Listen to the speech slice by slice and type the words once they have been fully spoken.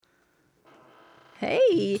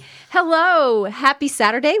Hey, hello. Happy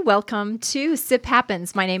Saturday. Welcome to Sip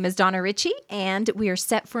Happens. My name is Donna Ritchie, and we are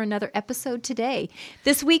set for another episode today.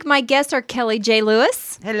 This week, my guests are Kelly J.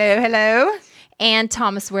 Lewis. Hello. And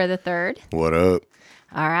Thomas Ware III. What up?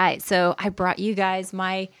 All right. So I brought you guys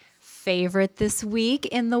my favorite this week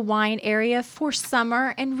in the wine area for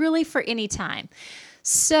summer and really for any time.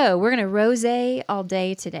 So we're going to rosé all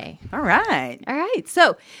day today. All right. All right.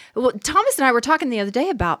 So Thomas and I were talking the other day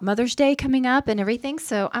about Mother's Day coming up and everything.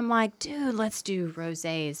 So I'm like, dude, let's do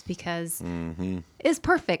rosés because it's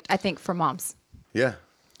perfect, I think, for moms. Yeah.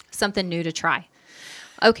 Something new to try.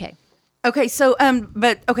 Okay. So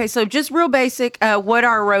just real basic, what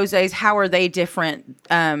are rosés? How are they different,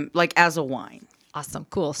 like as a wine? Awesome.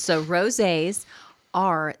 Cool. So rosés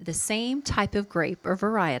are the same type of grape or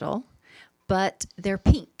varietal, but they're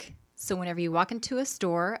pink. So whenever you walk into a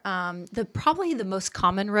store, probably the most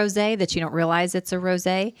common rosé that you don't realize it's a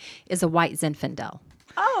rosé is a white Zinfandel.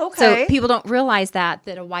 Oh, okay. So people don't realize that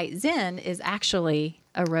a white Zin is actually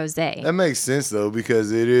a rosé. That makes sense though,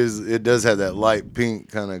 because it does have that light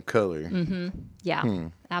pink kind of color. Mm-hmm. Yeah,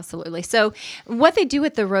 absolutely. So what they do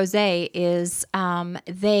with the rosé is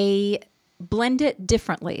they blend it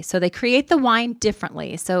differently. So they create the wine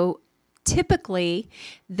differently. So typically,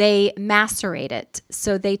 they macerate it.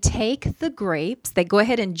 So they take the grapes, they go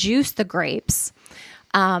ahead and juice the grapes,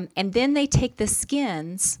 and then they take the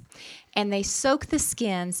skins and they soak the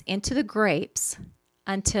skins into the grapes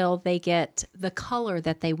until they get the color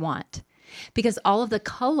that they want. Because all of the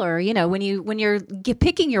color, when you're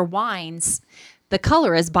picking your wines, the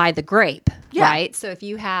color is by the grape, right? So if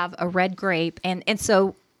you have a red grape, and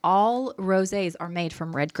so all rosés are made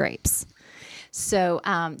from red grapes. So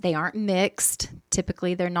they aren't mixed.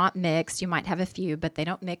 Typically, they're not mixed. You might have a few, but they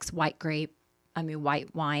don't mix white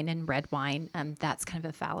wine and red wine. That's kind of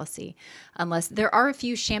a fallacy. Unless there are a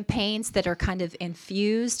few champagnes that are kind of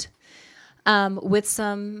infused with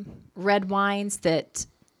some red wines that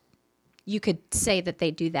you could say that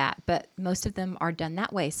they do that, but most of them are done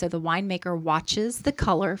that way. So the winemaker watches the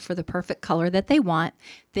color for the perfect color that they want.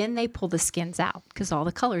 Then they pull the skins out because all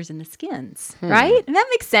the color's in the skins, right? And that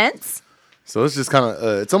makes sense. So it's just kind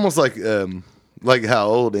of it's almost like how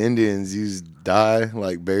old Indians use dye,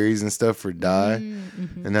 like berries and stuff for dye,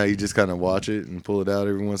 and now you just kind of watch it and pull it out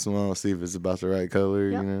every once in a while, see if it's about the right color,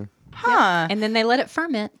 Yep. Huh. And then they let it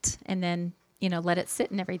ferment, and then let it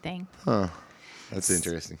sit and everything. Huh. That's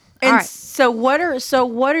interesting. And All right. so what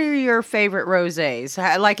are your favorite rosés?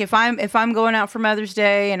 Like if I'm going out for Mother's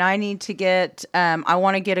Day and I need to get I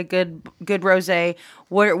want to get a good rosé,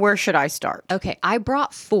 where should I start? Okay, I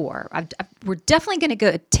brought 4. We're definitely going to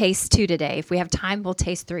go taste 2 today. If we have time, we'll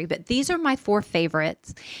taste 3. But these are my 4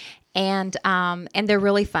 favorites, and they're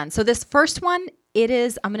really fun. So this first one, I'm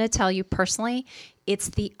going to tell you personally, it's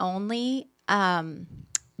the only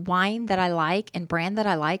wine that I like and brand that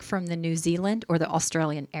I like from the New Zealand or the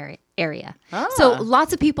Australian area. So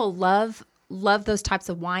lots of people love those types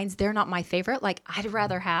of wines. They're not my favorite. Like I'd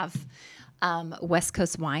rather have West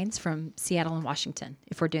Coast wines from Seattle and Washington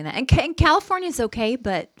if we're doing that. And California is okay,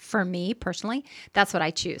 but for me personally, that's what I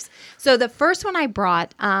choose. So the first one I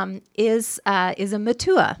brought is a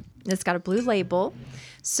Matua. It's got a blue label.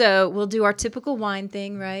 So we'll do our typical wine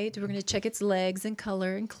thing, right? We're going to check its legs and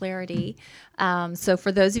color and clarity. So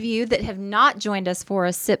for those of you that have not joined us for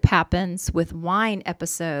a Sip Happens with Wine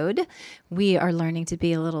episode, we are learning to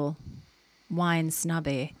be a little wine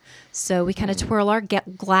snobby. So we kind of twirl our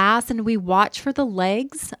glass and we watch for the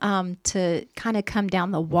legs to kind of come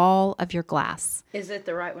down the wall of your glass. Is it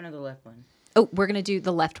the right one or the left one? Oh, we're going to do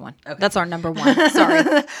the left one. Okay. That's our number 1. Sorry.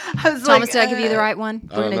 Thomas, did I give you the right one?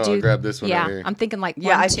 We're going to do. Grab this one. Yeah, right here. I'm thinking like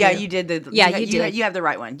 1, 2. Yeah, you did. You did. You have the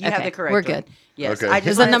right one. You have the correct one. We're good. One. Yes. Okay. I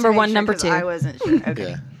just the wanted number to make 1, sure number 'cause 2. I wasn't sure. Okay.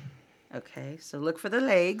 Yeah. Okay. So look for the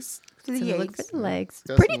legs. Look for the legs.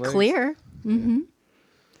 Got Pretty some legs. clear. Mm-hmm.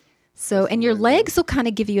 So, and your legs will kind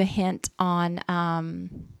of give you a hint on, I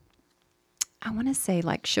want to say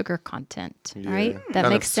like sugar content, right? That kind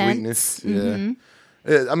makes of sense. Sweetness. Yeah.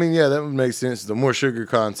 I mean, yeah, that would make sense. The more sugar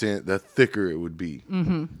content, the thicker it would be.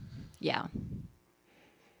 Mm-hmm. Yeah.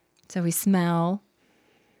 So we smell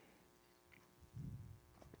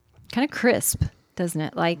kind of crisp, doesn't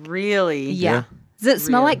it? Like Really? yeah. Does it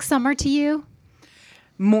smell like summer to you?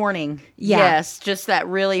 Morning. Yeah. Yes. Just that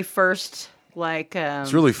really first, like.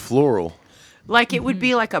 It's really floral. Like it would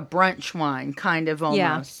be like a brunch wine, kind of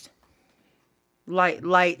almost. Yeah.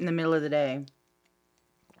 Light in the middle of the day.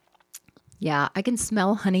 Yeah, I can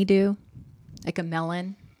smell honeydew, like a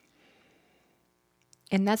melon.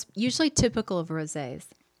 And that's usually typical of rosés.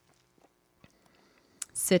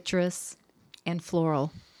 Citrus and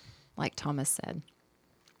floral, like Thomas said.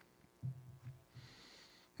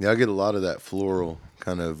 Yeah, I get a lot of that floral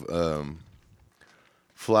kind of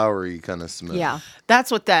flowery kind of smell. Yeah.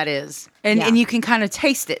 That's what that is, and Yeah. and you can kind of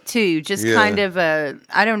taste it too. Just Yeah. kind of a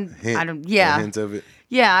A hint of it.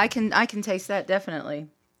 Yeah, I can taste that definitely.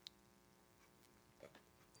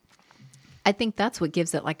 I think that's what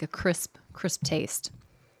gives it like a crisp taste.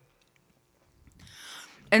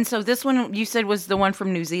 And so this one you said was the one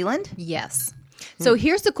from New Zealand? Yes. So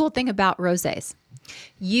here's the cool thing about rosés.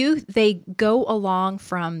 They go along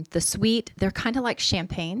from the sweet, they're kind of like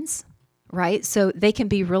champagnes, right? So they can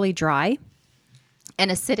be really dry and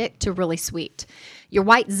acidic to really sweet. Your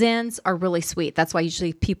white Zens are really sweet. That's why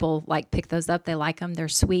usually people like pick those up. They like them. They're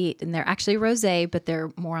sweet and they're actually rosé, but they're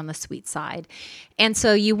more on the sweet side. And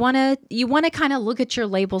so you want to kind of look at your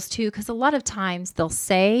labels too, because a lot of times they'll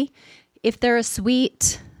say if they're a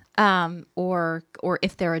sweet or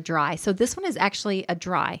if they're a dry. So this one is actually a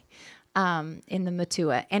dry in the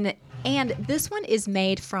Matua, and this one is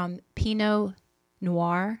made from Pinot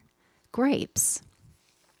Noir grapes.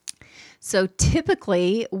 So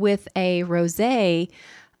typically with a rosé,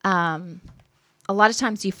 a lot of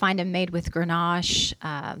times you find them made with Grenache,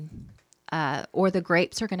 or the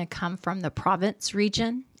grapes are going to come from the Provence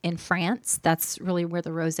region in France. That's really where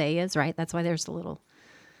the rosé is, right? That's why there's a little,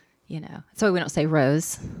 that's why we don't say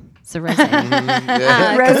rose. It's a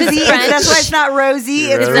rosé. Rosy. French. That's why it's not rosy.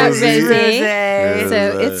 Yeah, It's not rosy. rosé. Yeah. So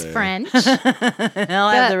Rosé. it's French. I'll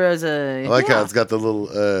have the rosé. I like how Yeah. it's got the little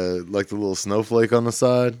like the little snowflake on the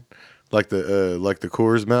side, like the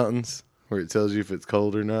Coors Mountains, where it tells you if it's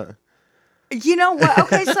cold or not. You know what?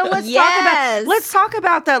 Okay, so Yes. let's talk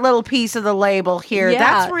about that little piece of the label here. Yeah.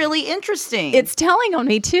 That's really interesting. It's telling on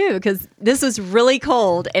me too, because this was really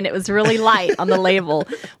cold and it was really light on the label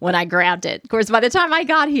when I grabbed it. Of course, by the time I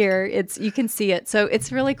got here, you can see it. So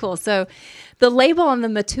it's really cool. So the label on the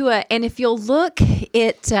Matua, and if you'll look,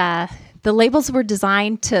 the labels were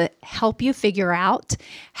designed to help you figure out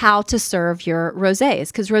how to serve your rosés,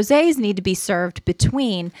 because rosés need to be served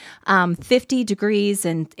between 50 degrees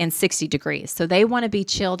and 60 degrees. So they want to be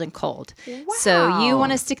chilled and cold. So you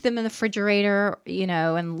want to stick them in the refrigerator,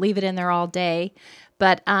 and leave it in there all day.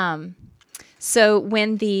 But so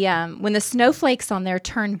when the snowflakes on there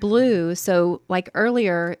turn blue, so like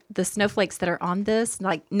earlier, the snowflakes that are on this,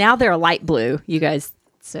 like now they're a light blue, you guys.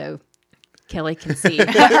 So Kelly can see.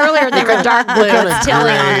 But earlier they were dark blue. It's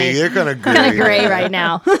telling on me. They're kind of gray. Kind of gray right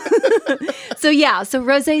now. So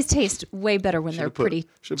rosés taste way better when they're pretty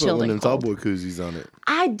Should put chilled one of and them cold. tall boy koozies on it.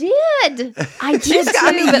 I did too,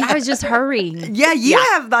 but I was just hurrying. Yeah, you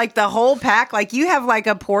have like the whole pack. Like you have like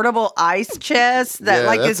a portable ice chest that Yeah,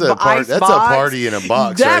 like that's this a ice that's box. a party in a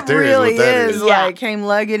box That right there. really Is what that is. Yeah. like came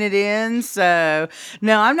lugging it in. So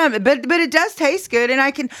no, I'm not. But it does taste good, and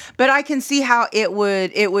I can see how it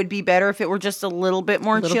would be better if it were just a little bit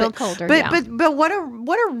more little bit chilled. colder, But yeah. but what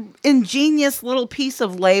a ingenious little piece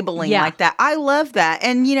of labeling Yeah. like that. I love that,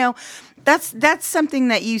 and that's something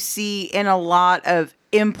that you see in a lot of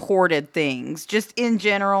imported things just in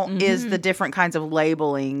general is the different kinds of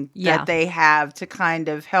labeling Yeah. that they have to kind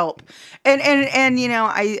of help and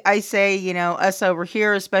I say us over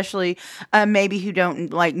here especially maybe who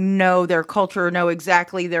don't like know their culture or know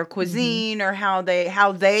exactly their cuisine or how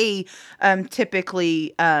they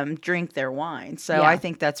typically drink their wine, so Yeah. I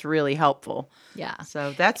think that's really helpful. Yeah.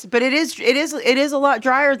 So but it is a lot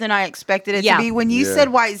drier than I expected it Yeah. to be. When you Yeah. said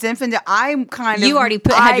White Zinfandel, I'm kind of You already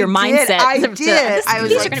had your mindset. I to- did. I was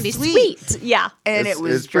These like, are going to be sweet. sweet. Yeah. And It's it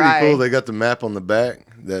was pretty dry. cool. They got the map on the back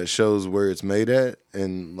that shows where it's made at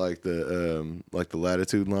and like the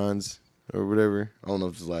latitude lines or whatever. I don't know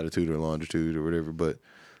if it's latitude or longitude or whatever, but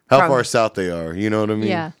how From- far south they are. You know what I mean?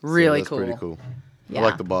 Yeah. Really that's pretty cool. cool. Yeah. I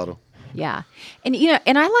like the bottle. Yeah. And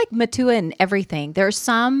and I like Matua and everything. There's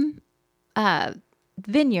some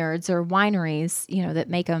vineyards or wineries, that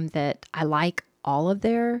make them that I like all of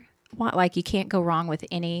their, like you can't go wrong with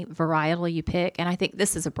any varietal you pick. And I think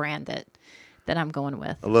this is a brand that I'm going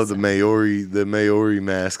with. I love the Maori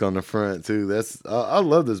mask on the front too. I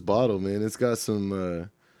love this bottle, man. It's got some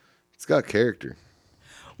it's got character.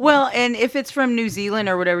 Well, and if it's from New Zealand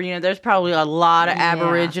or whatever, there's probably a lot of Yeah.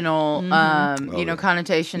 Aboriginal, yeah.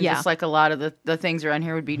 connotations. Yeah. Just like a lot of the things around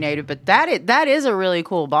here would be native. But that is a really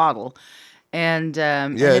cool bottle. And Yeah,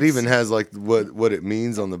 and it it's- even has like what it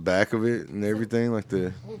means on the back of it and everything. Like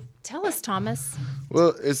Tell us, Thomas.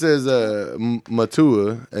 well, it says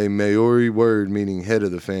Matua, a Maori word meaning head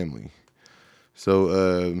of the family.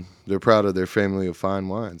 So they're proud of their family of fine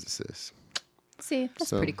wines. It says See, that's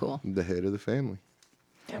So, pretty cool. The head of the family.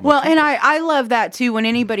 Well, and I love that too when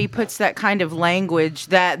anybody puts that kind of language,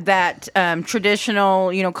 that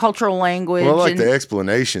traditional, cultural language. Well, I like the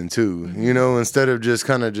explanation too. Instead of just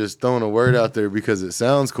kind of just throwing a word out there because it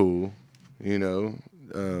sounds cool.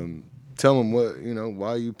 Tell them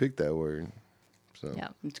why you picked that word. So Yeah.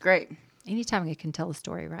 It's great. Anytime you can tell a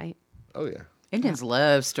story, right? Oh yeah. Indians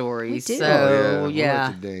love stories. We do. So, We yeah.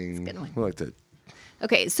 like to ding. good one. We like to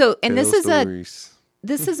Okay, so and tell this is stories.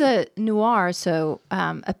 this is a noir, so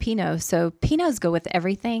a Pinot. So Pinots go with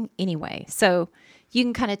everything anyway. So you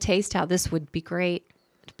can kind of taste how this would be great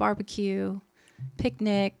at barbecue,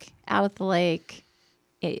 picnic, out at the lake.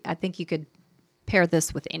 I think you could pair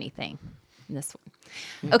this with anything in this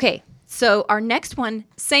one. Okay, so our next one,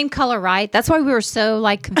 same color, right? That's why we were so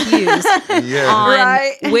confused Yeah. on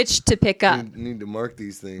Right. which to pick up. You need to mark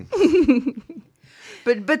these things.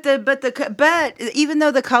 But even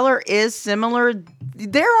though the color is similar,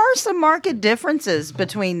 there are some marked differences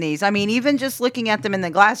between these. I mean, even just looking at them in the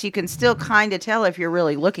glass, you can still kind of tell if you're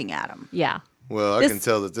really looking at them. Yeah. Well, I This- can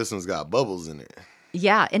tell that this one's got bubbles in it.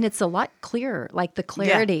 Yeah, and it's a lot clearer. Like the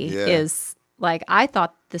clarity Yeah. is I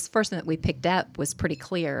thought this first one that we picked up was pretty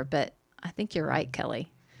clear, but I think you're right,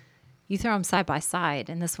 Kelly. You throw them side by side,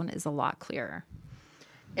 and this one is a lot clearer.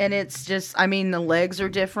 And it's just, I mean, the legs are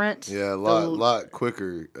different. Yeah, a lot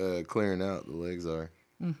quicker clearing out. The legs are.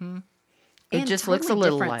 It And just looks a totally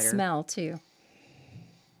little different lighter. smell too.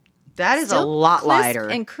 That is a Still lot crisp lighter.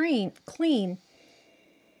 and clean.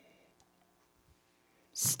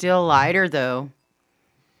 Still lighter, though.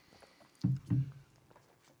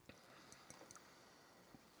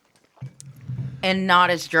 And not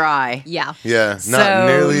as dry. Yeah, Yeah, not So,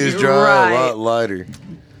 nearly as dry, right. a lot lighter.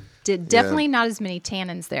 definitely not as many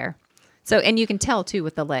tannins there. So, and you can tell too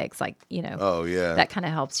with the legs, Oh yeah. that kind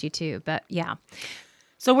of helps you too. But yeah.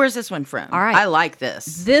 So where's this one from? All right. I like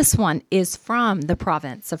this. This one is from the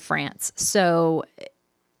province of France. So,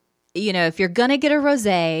 if you're going to get a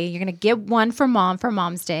rosé, you're going to get one for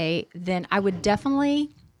Mom's Day, then I would definitely,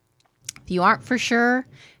 if you aren't for sure,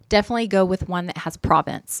 definitely go with one that has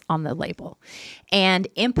Provence on the label. And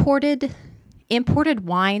imported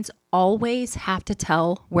wines always have to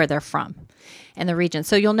tell where they're from and the region.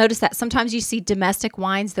 So you'll notice that sometimes you see domestic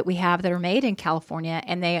wines that we have that are made in California,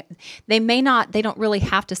 and they don't really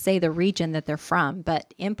have to say the region that they're from,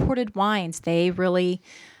 but imported wines, they really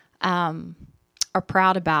are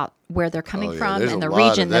proud about where they're coming Oh, yeah, from there's and a the lot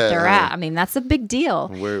region of that that, they're huh? at. I mean, that's a big deal.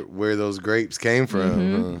 Where those grapes came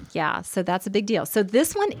from. huh? Yeah, so that's a big deal. So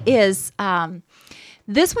this one is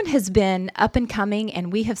this one has been up and coming,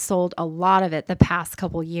 and we have sold a lot of it the past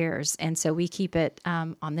couple years, and so we keep it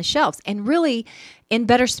on the shelves. And really, in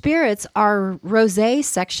Better Spirits, our rosé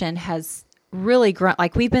section has really grown.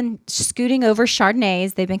 We've been scooting over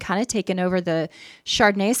Chardonnays. They've been kind of taking over the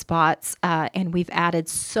Chardonnay spots, and we've added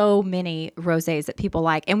so many rosés that people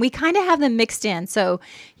like. And we kind of have them mixed in. So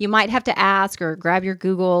you might have to ask or grab your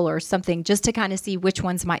Google or something just to kind of see which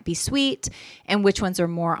ones might be sweet and which ones are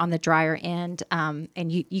more on the drier end.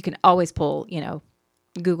 And you can always pull,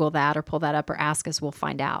 Google that or pull that up or ask us. We'll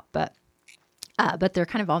find out. But they're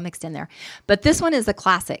kind of all mixed in there. But this one is a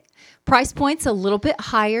classic. Price point's a little bit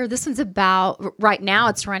higher. This one's right now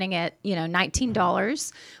it's running at,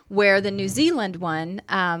 $19, where the New Zealand one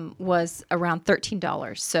was around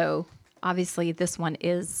 $13. So obviously this one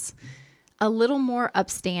is a little more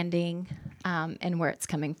upstanding and where it's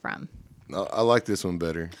coming from. I like this one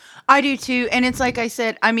better. I do too. And it's like I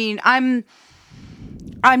said, I mean,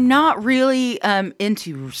 I'm not really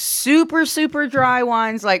into super, super dry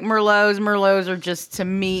wines like Merlots. Merlots are just, to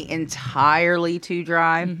me, entirely too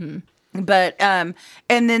dry. Mm-hmm. But and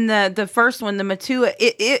then the first one, the Matua,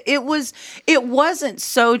 it wasn't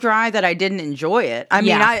so dry that I didn't enjoy it. I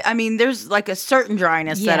mean there's a certain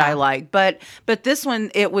dryness that I like, but this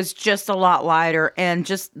one, it was just a lot lighter, and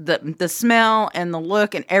just the smell and the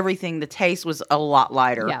look and everything, the taste was a lot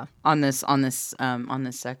lighter on this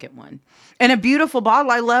second one. And a beautiful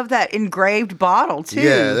bottle. I love that engraved bottle too.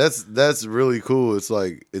 Yeah, that's really cool. It's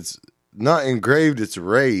it's not engraved, it's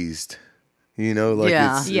raised.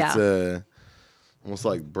 It's almost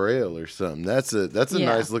like Braille or something. That's a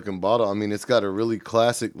nice looking bottle. I mean, it's got a really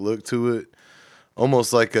classic look to it.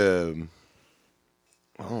 Almost like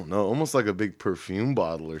almost like a big perfume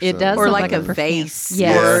bottle or something. It does Or look like a perfume. vase.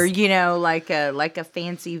 Yes. Or, like a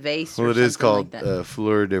fancy vase. Well, or it is something called like that.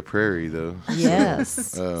 Fleur de Prairie, though. Yes.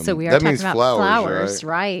 So we are that talking means about flowers,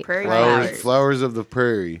 right? Prairie Flowers of the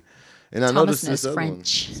prairie. And I Thomas noticed knows this other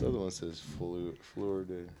French. one. This other one says Fleur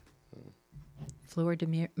de. Fleur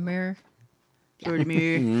de Mer.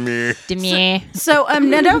 Meh. Demi. So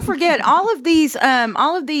now don't forget all of these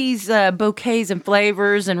bouquets and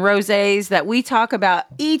flavors and rosés that we talk about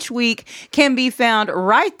each week can be found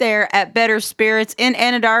right there at Better Spirits in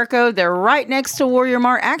Anadarko. They're right next to Warrior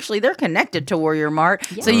Mart. Actually, they're connected to Warrior Mart,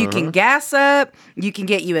 so you can gas up. You can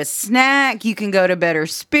get you a snack. You can go to Better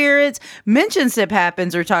Spirits. Mention Sip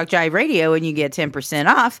Happens or Talk Jive Radio, and you get 10%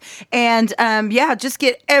 off. And just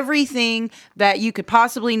get everything that you could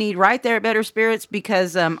possibly need right there at Better Spirits.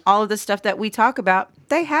 Because all of the stuff that we talk about,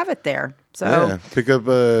 they have it there. So yeah, pick up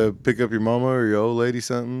your mama or your old lady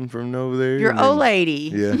something from over there. Your old lady.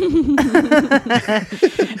 Yeah.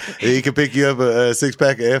 He can pick you up a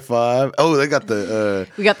 6-pack of F5. Oh, they got the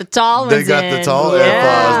We got the tall ones. they got the tall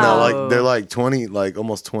Yeah. F5s now. Like they're like 20, like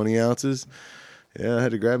almost 20 ounces. Yeah, I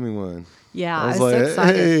had to grab me one. Yeah, I was so like,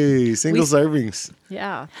 excited. hey, single servings.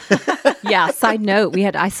 Yeah. Yeah. Side note,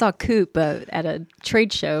 I saw Coop at a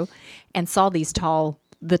trade show and saw these tall.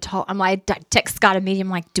 I'm like, I text Scott immediately. I'm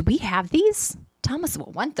like, do we have these? Thomas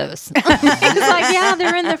will want those. He's like, yeah,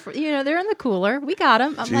 they're in the cooler. We got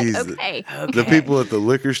them. I'm Jeez, like, okay. The people at the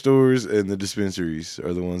liquor stores and the dispensaries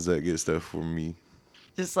are the ones that get stuff for me.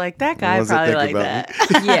 Just like that guy ones that probably think like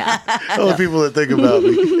about that. Yeah. All the people that think about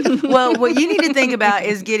me. Well, what you need to think about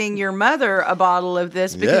is getting your mother a bottle of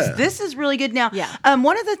this because Yeah. this is really good. Now, Yeah.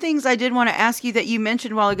 One of the things I did want to ask you that you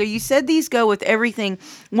mentioned a while ago, you said these go with everything.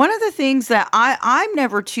 One of the things that I'm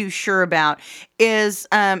never too sure about is,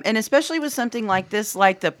 and especially with something like this,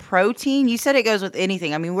 like the protein, you said it goes with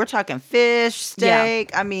anything. I mean, we're talking fish,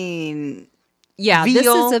 steak. I mean, Yeah.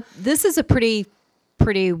 veal. This is a pretty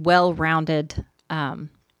well-rounded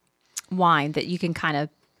wine that you can kind of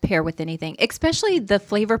pair with anything, especially the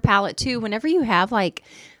flavor palette too. Whenever you have like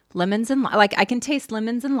lemons and like I can taste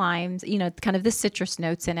lemons and limes, kind of the citrus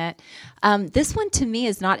notes in it. This one to me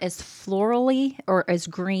is not as florally or as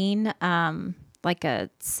green, like a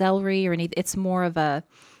celery or anything. It's more of a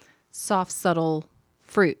soft, subtle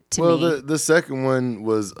fruit to me. Well, the second one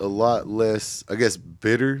was a lot less, I guess,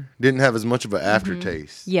 bitter. Didn't have as much of an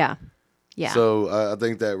aftertaste. Yeah. Yeah. So I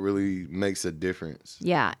think that really makes a difference.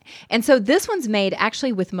 Yeah. And so this one's made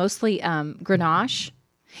actually with mostly Grenache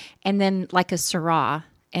and then like a Syrah.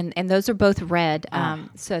 And those are both red.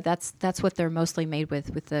 So that's what they're mostly made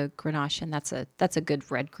with the Grenache. And that's a good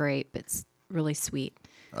red grape. It's really sweet.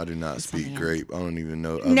 I do not speak something grape. I don't even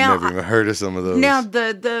know. I've Now, never even heard of some of those. Now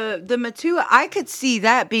the Matua, I could see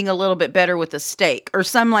that being a little bit better with a steak or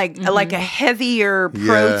some like a heavier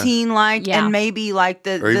protein, Yeah. and maybe like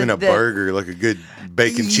or even a burger, like a good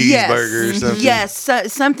bacon cheeseburger or something. Yes,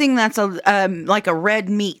 something that's like a red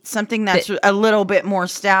meat, something that's a little bit more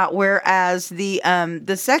stout. Whereas the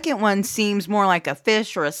second one seems more like a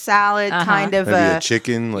fish or a salad kind of. Maybe a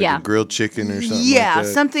chicken, like a grilled chicken or something. Yeah, like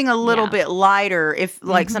that. something a little Yeah. bit lighter, if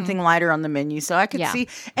like something lighter on the menu. So I could Yeah. see,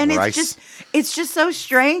 and Rice. it's just so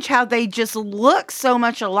strange how they just look so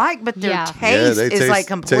much alike, but their Yeah. taste they is like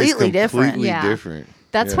completely different. Completely Yeah. different.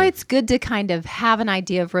 That's Yeah. why it's good to kind of have an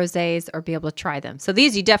idea of rosés or be able to try them. So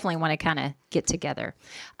these you definitely want to kind of get together.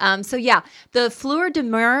 The Fleur de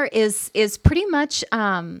Mer is pretty much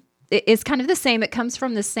is kind of the same. It comes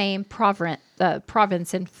from the same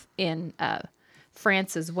province in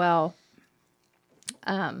France as well.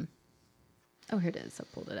 Oh, here it is. I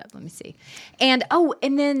pulled it up. Let me see. And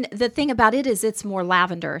then the thing about it is it's more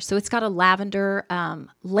lavender. So it's got a lavender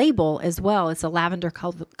label as well. It's a lavender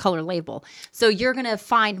color label. So you're going to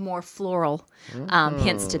find more floral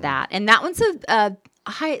hints to that. And that one's a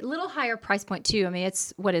little higher price point too. I mean,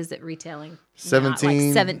 what is it retailing? 17.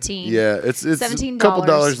 Like 17. Yeah, it's $17 a couple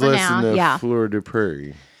dollars for less now. than the Yeah. Fleur de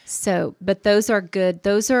Prairie. So, but those are good.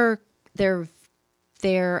 They're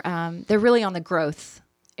really on the growth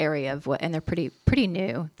area of and they're pretty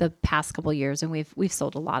new the past couple of years, and we've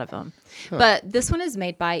sold a lot of them. But this one is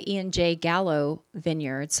made by Ian J. Gallo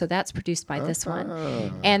Vineyard, so that's produced by this one.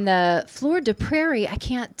 And the Fleur de Prairie, I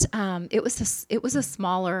can't. It was a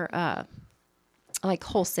smaller like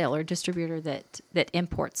wholesaler distributor that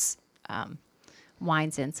imports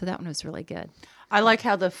wines in, so that one was really good. I like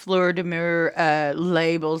how the Fleur de Mer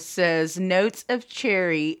label says notes of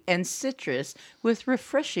cherry and citrus with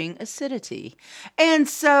refreshing acidity. And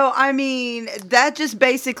so, I mean, that just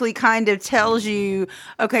basically kind of tells you,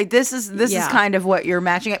 okay, this is kind of what you're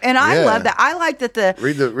matching up. And I love that. I like that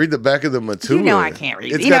Read the back of the Matua. You know I can't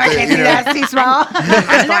read. It's You know got I the- can't do that. It's too small.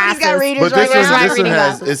 Nobody's got readers But right this there. one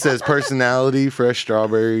has, it says personality, fresh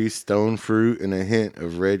strawberries, stone fruit, and a hint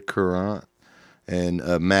of red currant. And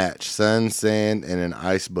a match, sun, sand, and an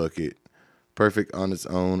ice bucket. Perfect on its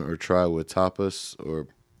own, or try with tapas or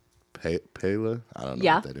paella. I don't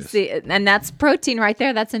know what that is. See, and that's protein right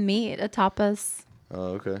there. That's a meat, a tapas.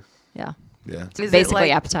 Oh, okay. Yeah. Yeah. Is it Basically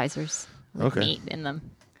like- appetizers. With Okay. meat in them.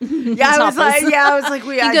 Yeah, I was like,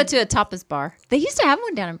 we. You go to a tapas bar. They used to have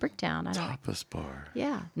one down in Bricktown. I don't. Tapas bar.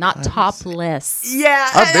 Yeah, not topless. Yeah,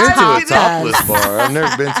 I've been to a Tapas. topless bar. I've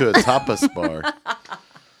never been to a tapas bar.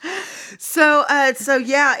 So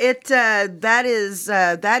yeah, that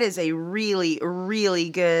is a really, really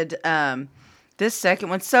good this second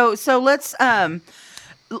one. So let's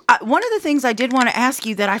one of the things I did want to ask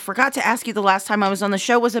you that I forgot to ask you the last time I was on the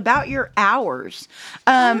show was about your hours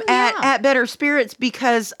at Better Spirits,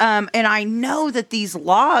 because and I know that these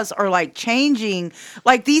laws are like changing,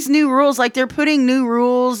 like these new rules, like they're putting new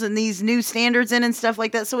rules and these new standards in and stuff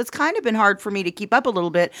like that. So it's kind of been hard for me to keep up a little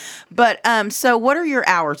bit. But so what are your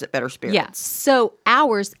hours at Better Spirits? Yeah. So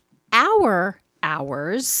our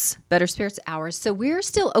Better Spirits hours. So we're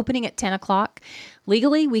still opening at 10 o'clock.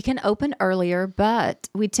 Legally, we can open earlier, but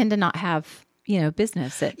we tend to not have,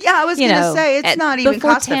 business at, Yeah, I was going to say, it's not even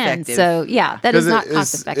before cost 10. effective. So yeah, that is not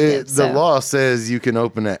cost effective. The law says you can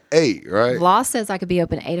open at 8, right? Law says I could be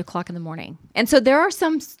open at 8 o'clock in the morning. And so there are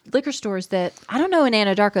some liquor stores that, I don't know in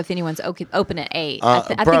Anadarko if anyone's open at 8. I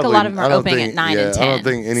think a lot of them are opening at 9 and 10. I don't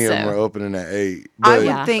think any of them are opening at 8. I But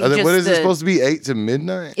would think what is it just supposed to be, 8 to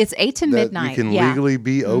midnight? It's 8 to That midnight. you can yeah. legally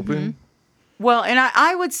be open? Well, and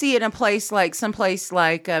I would see it in a place like someplace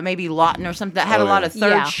like maybe Lawton or something that had Oh, a lot yeah. of third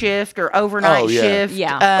Yeah. shift or overnight Oh, yeah. shift.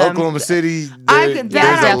 Yeah. Oklahoma City, I could- there's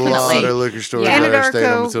that a lot definitely. of liquor stores Yeah. that are staying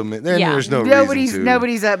Anadarko, open until midnight. yeah. There's no Nobody's reason to.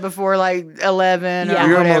 nobody's up before like 11 Yeah. or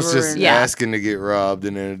You're whatever. almost just and- Yeah. asking to get robbed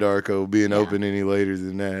in Anadarko, being open any later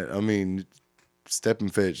than that. I mean, Step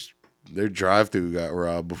and Fetch, their drive-through got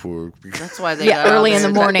robbed before. That's why they Yeah, got early out in the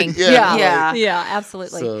there. morning. Yeah, yeah, Yeah.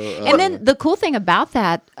 absolutely. So, and then the cool thing about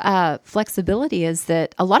that flexibility is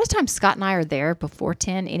that a lot of times Scott and I are there before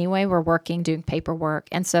 10 anyway. We're working, doing paperwork,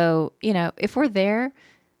 and so if we're there,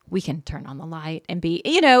 we can turn on the light and be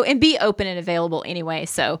open and available anyway.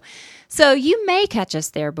 So you may catch us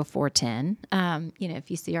there before 10.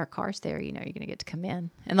 If you see our cars there, you're going to get to come in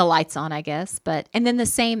and the lights on, I guess. And then the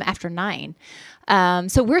same after 9.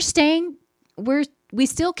 So we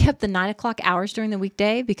still kept the 9 o'clock hours during the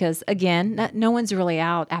weekday because, again, no one's really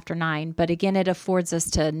out after 9. But again, it affords us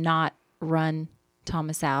to not run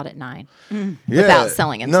Thomas out at 9 without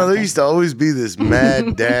selling him No, something. there used to always be this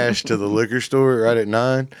mad dash to the liquor store right at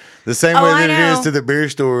 9. The same way I that it is know. to the beer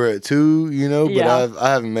store at 2, but Yeah. I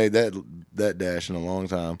haven't made that dash in a long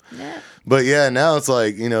time. Yeah. But yeah, now it's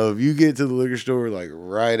like, if you get to the liquor store like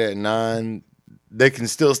right at 9, they can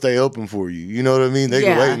still stay open for you. You know what I mean? They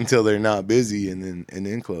can Yeah. wait until they're not busy and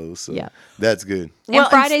then close. So Yeah. that's good. Well, And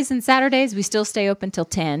Fridays and Saturdays, we still stay open till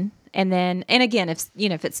 10. And again, if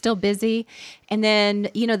it's still busy, and then,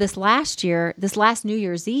 this last New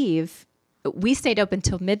Year's Eve, we stayed open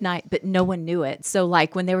till midnight, but no one knew it. So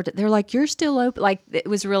like when they're like, you're still open. Like it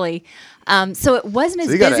was really, so it wasn't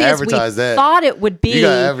as you gotta busy as we advertise that. thought it would be. You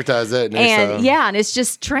got to advertise that next time. And yeah, and it's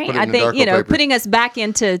just Put it I in the think, Darko paper. putting us back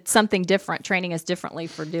into something different, training us differently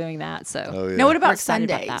for doing that. So Oh, yeah. Now, what we're about excited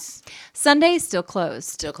about Sundays? that. Sundays still closed.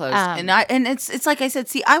 Still closed, Um, and it's like I said.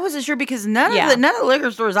 See, I wasn't sure because none Yeah. of the liquor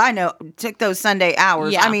stores I know took those Sunday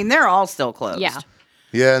hours. Yeah. I mean, they're all still closed. Yeah.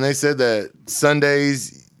 Yeah, and they said that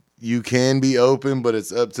Sundays you can be open, but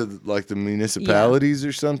it's up to the municipalities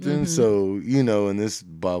or something. So in this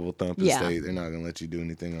Bible thumping Yeah. state, they're not gonna let you do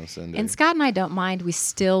anything on Sunday. And Scott and I don't mind. We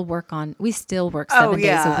still work 7 Oh, days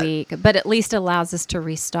yeah. a week, but at least allows us to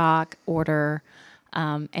restock, order,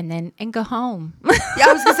 and go home. Yeah,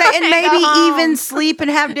 I was gonna say, and maybe home. even sleep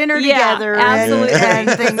and have dinner Yeah, together, absolutely. and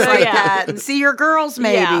things So, like yeah. that, and see your girls,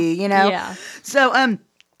 maybe. Yeah.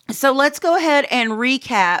 So let's go ahead and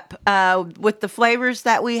recap with the flavors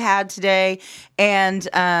that we had today, and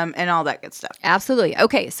all that good stuff. Absolutely.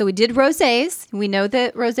 Okay, so we did rosés. We know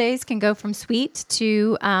that rosés can go from sweet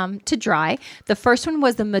to dry. The first one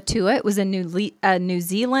was the Matua. It was a New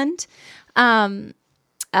Zealand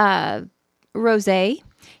rosé.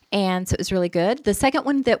 And so it was really good. The second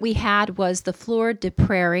one that we had was the Fleur de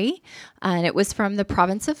Prairie, and it was from the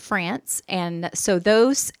province of France. And so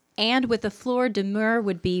those, and with the Fleur de Mer,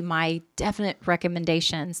 would be my definite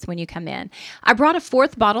recommendations when you come in. I brought a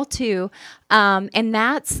fourth bottle too, and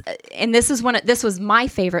this was my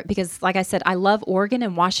favorite because, like I said, I love Oregon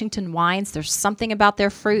and Washington wines. There's something about their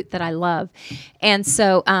fruit that I love, and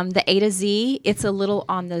so the A to Z, it's a little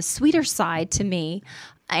on the sweeter side to me.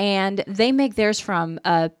 And they make theirs from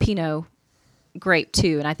Pinot grape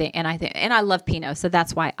too, and I love Pinot, so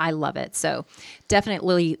that's why I love it. So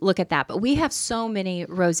definitely look at that. But we have so many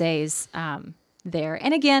rosés there.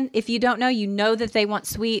 And again, if you don't know, you know that they want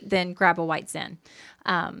sweet, then grab a White Zen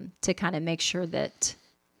to kind of make sure that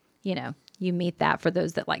you meet that for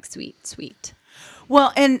those that like sweet.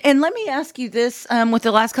 Well, and let me ask you this with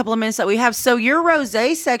the last couple of minutes that we have. So your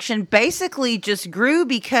rosé section basically just grew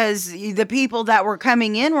because the people that were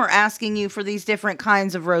coming in were asking you for these different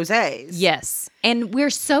kinds of rosés. Yes. And we're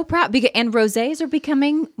so proud. And rosés are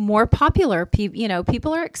becoming more popular.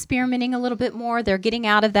 People are experimenting a little bit more. They're getting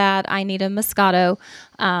out of that. I need a Moscato,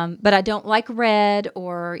 but I don't like red,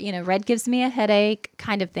 or, red gives me a headache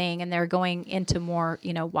kind of thing. And they're going into more,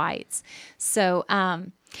 whites. So,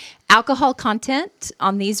 alcohol content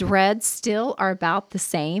on these reds still are about the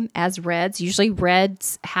same as reds. Usually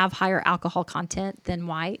reds have higher alcohol content than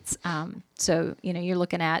whites. So, you're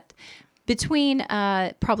looking at between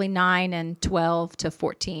probably 9 and 12 to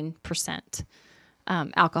 14%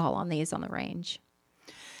 alcohol on these on the range.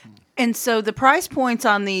 And so the price points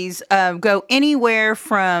on these go anywhere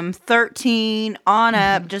from 13 on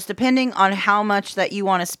up, just depending on how much that you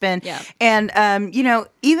want to spend. Yeah. And,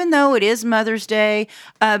 even though it is Mother's Day,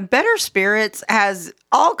 Better Spirits has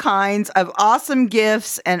all kinds of awesome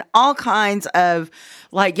gifts and all kinds of,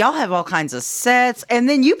 y'all have all kinds of sets. And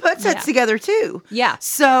then you put sets together too. Yeah.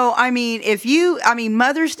 So,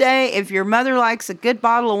 Mother's Day, if your mother likes a good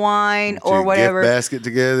bottle of wine or whatever. Gift basket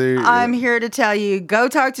together. I'm here to tell you, go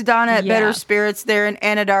talk to Donna at Better Spirits there in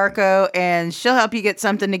Anadarko, and she'll help you get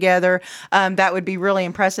something together. That would be really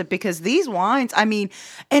impressive, because these wines, and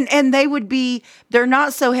they're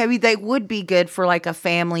not so heavy. They would be good for like a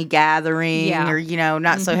family gathering, or,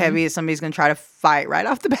 not so heavy that somebody's going to try to fight right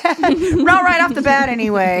off the bat. Not right off the bat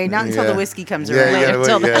anyway. Not until the whiskey comes around.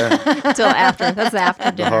 Until after. That's after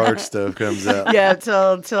dinner. The hard stuff comes out. Yeah,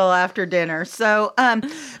 till after dinner. So,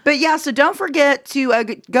 so don't forget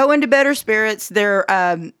to go into Better Spirits. They're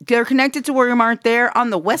connected to Warrior Mart. They're on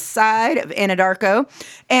the west side of Anadarko.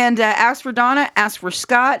 And ask for Donna, ask for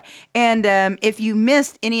Scott. And if you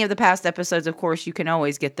missed any of the past episodes, of course, you can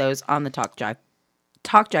always get those on the Talk Jive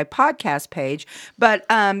podcast page. But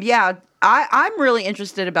I'm really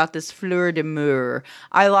interested about this Fleur de Mur.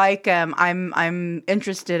 I like. I'm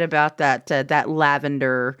interested about that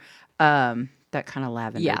lavender. That kind of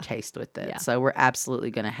lavender taste with it. Yeah. So we're absolutely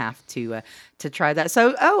going to have to try that.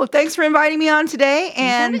 So, thanks for inviting me on today.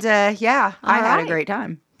 And I had a great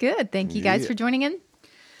time. Good. Thank you guys for joining in.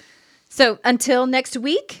 So until next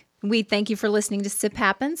week, we thank you for listening to Sip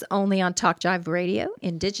Happens, only on Talk Jive Radio,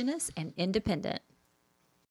 Indigenous and Independent.